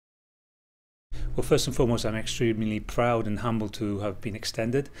Well, first and foremost, I'm extremely proud and humbled to have been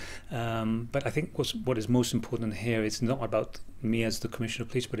extended. But I think what is most important here is not about me as the Commissioner of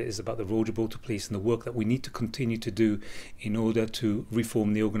Police, but it is about the Royal Gibraltar Police and the work that we need to continue to do in order to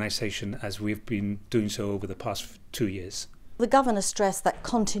reform the organisation as we've been doing so over the past 2 years. The Governor stressed that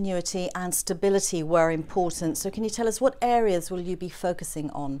continuity and stability were important. So can you tell us what areas will you be focusing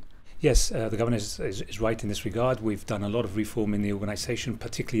on? Yes, the Governor is right in this regard. We've done a lot of reform in the organisation,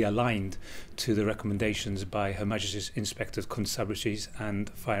 particularly aligned to the recommendations by Her Majesty's Inspectors, Constabularies and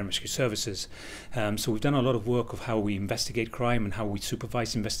Fire and Rescue Services. So we've done a lot of work of how we investigate crime and how we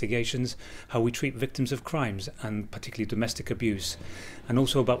supervise investigations, how we treat victims of crimes and particularly domestic abuse, and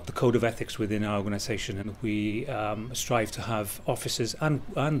also about the code of ethics within our organisation. And we strive to have officers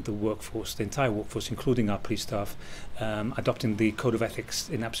and the workforce, the entire workforce, including our police staff, adopting the code of ethics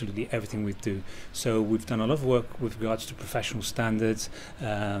in absolutely everything we do. So we've done a lot of work with regards to professional standards,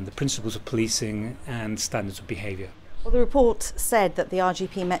 the principles of policing and standards of behaviour. Well, the report said that the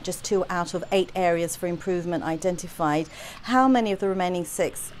RGP met just 2 out of 8 areas for improvement identified. How many of the remaining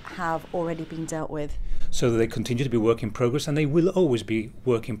 6 have already been dealt with? So they continue to be work in progress, and they will always be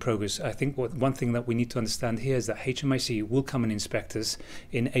work in progress. I think one thing that we need to understand here is that HMIC will come and inspect us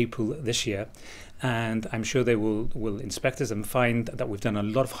in April this year, and I'm sure they will inspect us and find that we've done a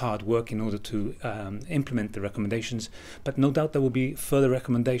lot of hard work in order to implement the recommendations. But no doubt there will be further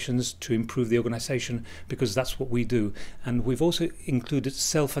recommendations to improve the organisation, because that's what we do. And we've also included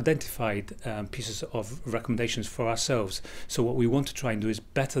self-identified pieces of recommendations for ourselves. So what we want to try and do is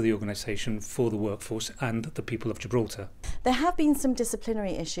better the organisation for the workforce and the people of Gibraltar. There have been some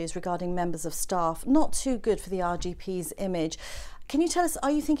disciplinary issues regarding members of staff, not too good for the RGP's image. Can you tell us,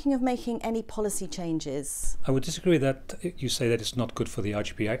 are you thinking of making any policy changes? I would disagree that you say that it's not good for the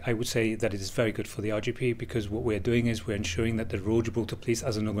RGP. I would say that it is very good for the RGP, because what we're doing is we're ensuring that the Royal Gibraltar Police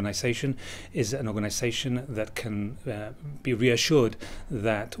as an organisation is an organisation that can be reassured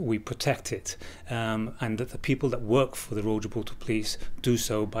that we protect it, and that the people that work for the Royal Gibraltar Police do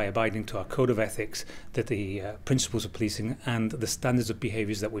so by abiding to our code of ethics, that the principles of policing and the standards of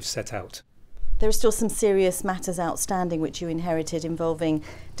behaviours that we've set out. There are still some serious matters outstanding which you inherited involving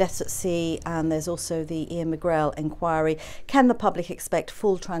deaths at sea, and there's also the Ian McGrail inquiry. Can the public expect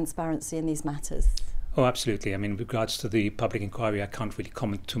full transparency in these matters? Oh, absolutely. I mean, with regards to the public inquiry, I can't really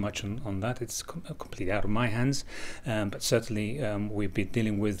comment too much on that. It's completely out of my hands. But certainly we've been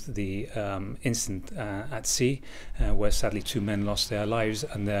dealing with the incident at sea, where sadly 2 men lost their lives,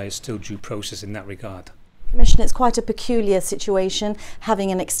 and there is still due process in that regard. Commissioner, it's quite a peculiar situation, having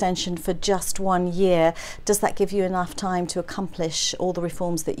an extension for just 1 year. Does that give you enough time to accomplish all the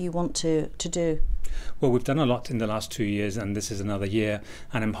reforms that you want to do? Well, we've done a lot in the last 2 years, and this is another year,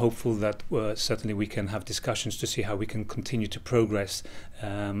 and I'm hopeful that certainly we can have discussions to see how we can continue to progress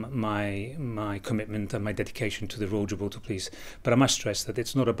my commitment and my dedication to the Royal Gibraltar Police. But I must stress that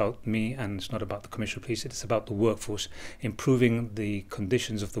it's not about me and it's not about the Commissioner of Police, it's about the workforce, improving the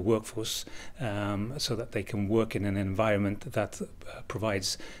conditions of the workforce so that they can work in an environment that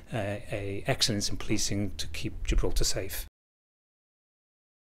provides excellence in policing to keep Gibraltar safe.